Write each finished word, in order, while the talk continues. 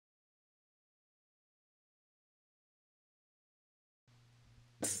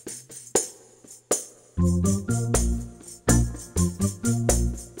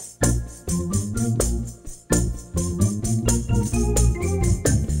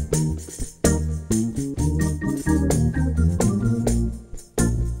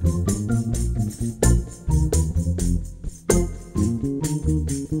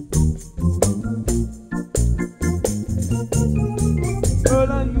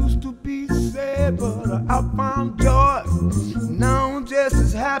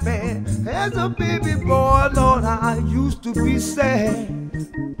a baby boy, Lord, I used to be sad.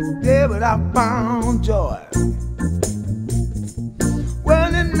 Yeah, but I found joy.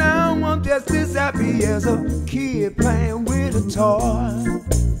 Well, and now I'm just as happy as a kid playing with a toy.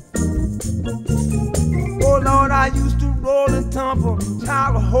 Oh, Lord, I used to roll and tumble,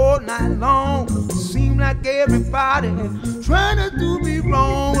 child, the whole night long. Seemed like everybody trying to do me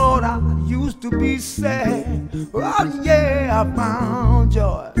wrong. Lord, I used to be sad. Oh, yeah, I found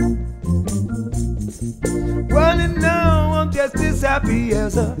joy. Well, and now I'm just as happy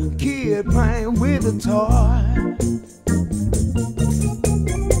as a kid playing with a toy.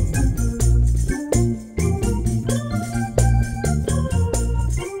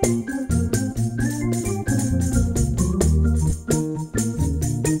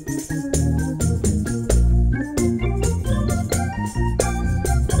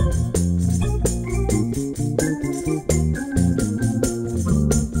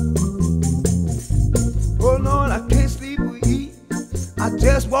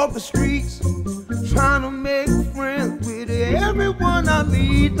 Just walk the streets, trying to make friends with everyone I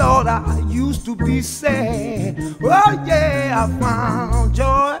meet. Thought I used to be sad. Oh yeah, I found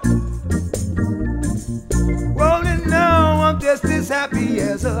joy. Well, and now I'm just as happy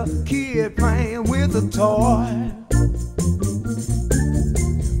as a kid playing with a toy.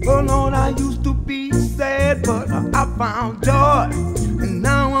 Oh Lord, I used to be sad, but I found joy. And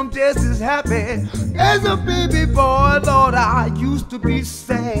now I'm just as happy as a baby boy. Lord, I used to be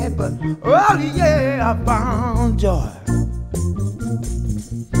sad, but oh yeah, I found joy.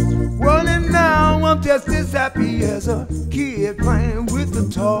 Well, and now I'm just as happy as a kid playing with a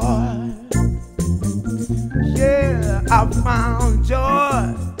toy. Yeah, I found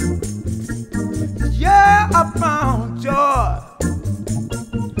joy. Yeah, I found joy.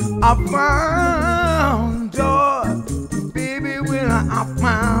 I found